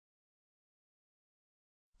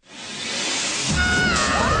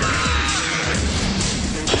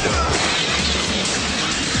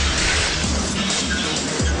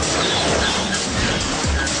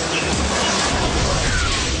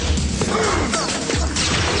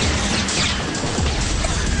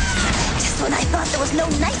There's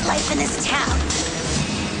no nightlife in this town.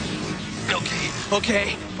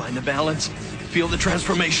 Okay. Find the balance. Feel the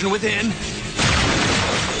transformation within.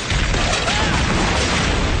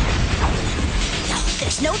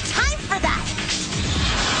 There's no time for that.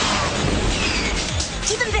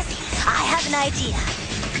 Keep him busy. I have an idea.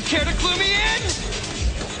 Care to clue me in?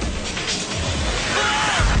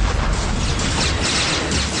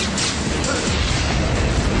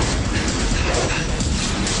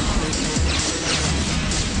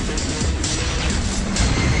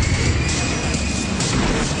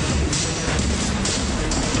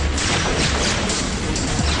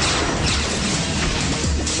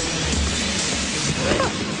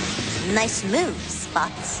 Nice move,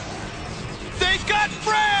 Spots. They got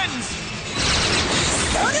friends!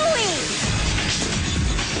 So do we!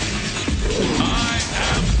 I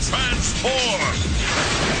am transformed!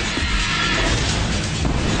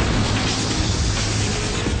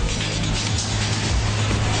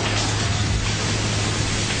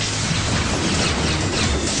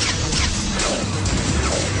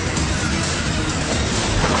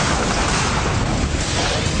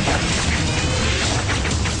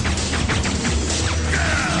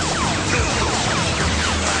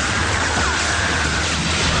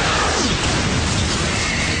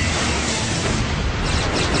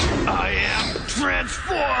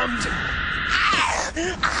 Transformed!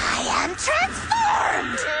 I am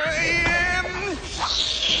transformed! I am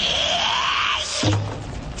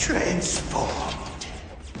transformed.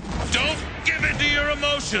 Don't give in to your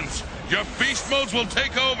emotions! Your beast modes will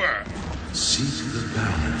take over! Seek the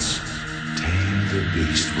balance. Tame the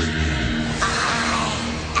beast within.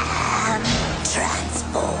 I am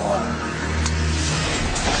transformed.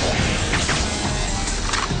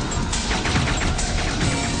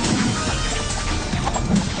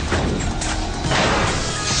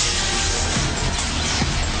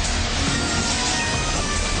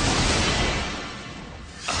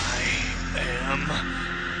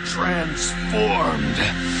 Transformed.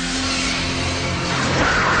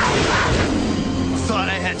 Thought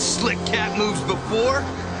I had slick cat moves before?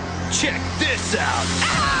 Check this out.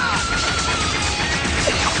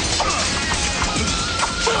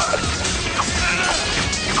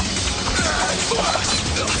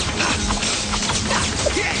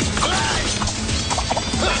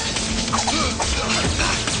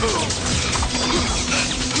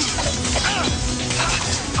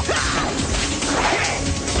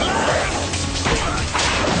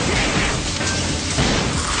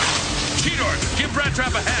 Give Rat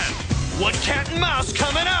Trap a hand! One cat and mouse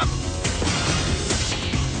coming up!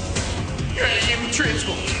 I am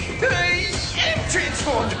transformed. I am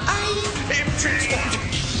transformed. I am transformed.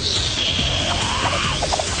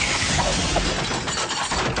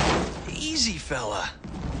 Easy, fella.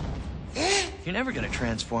 You're never gonna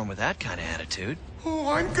transform with that kind of attitude. Oh,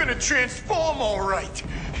 I'm gonna transform all right.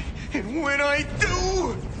 And when I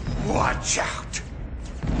do, watch out.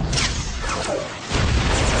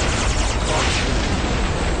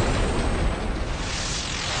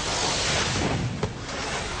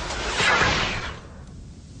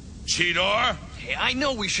 Cheetor? Hey, I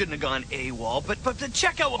know we shouldn't have gone AWOL, but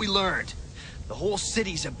check out what we learned. The whole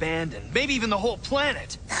city's abandoned, maybe even the whole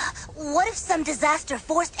planet. What if some disaster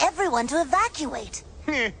forced everyone to evacuate?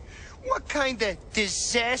 What kind of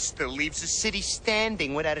disaster leaves a city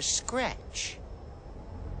standing without a scratch?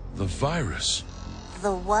 The virus.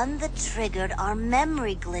 The one that triggered our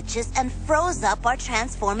memory glitches and froze up our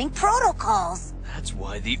transforming protocols. That's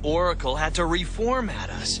why the Oracle had to reformat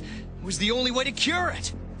us. It was the only way to cure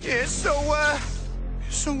it. Yeah, so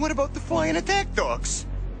what about the flying attack dogs?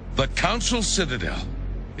 The Council Citadel.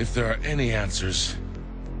 If there are any answers,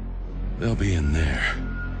 they'll be in there.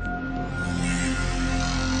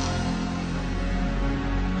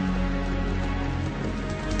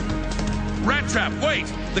 Rat Trap,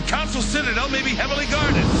 wait! The Council Citadel may be heavily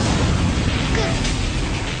guarded!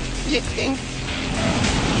 You think?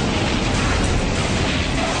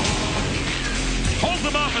 Hold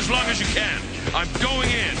them off as long as you can! I'm going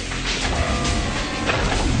in!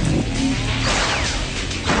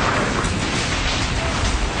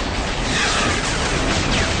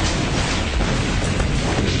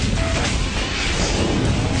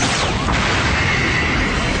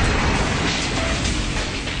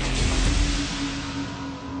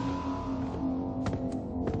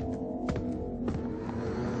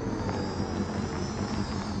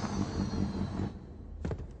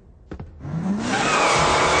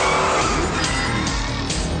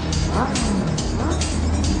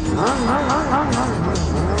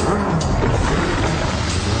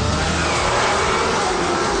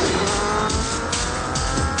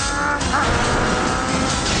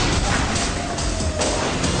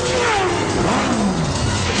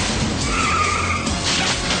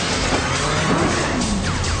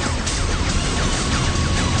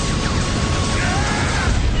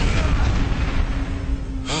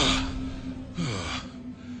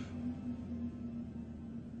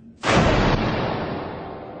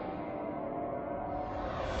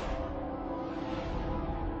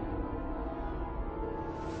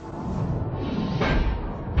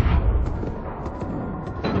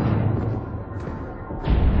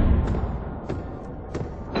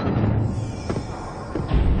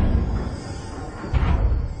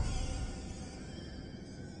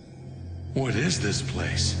 is this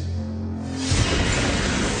place?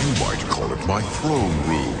 You might call it my throne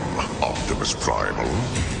room, Optimus Primal.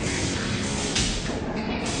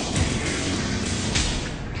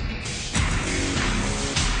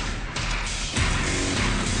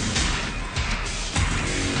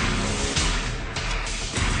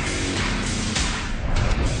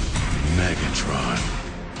 Megatron.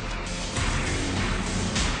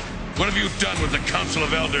 What have you done with the Council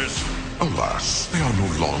of Elders? Alas, they are no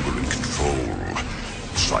longer in control.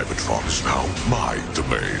 Cybertron is now my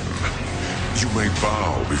domain. You may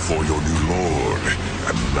bow before your new lord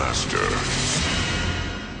and master.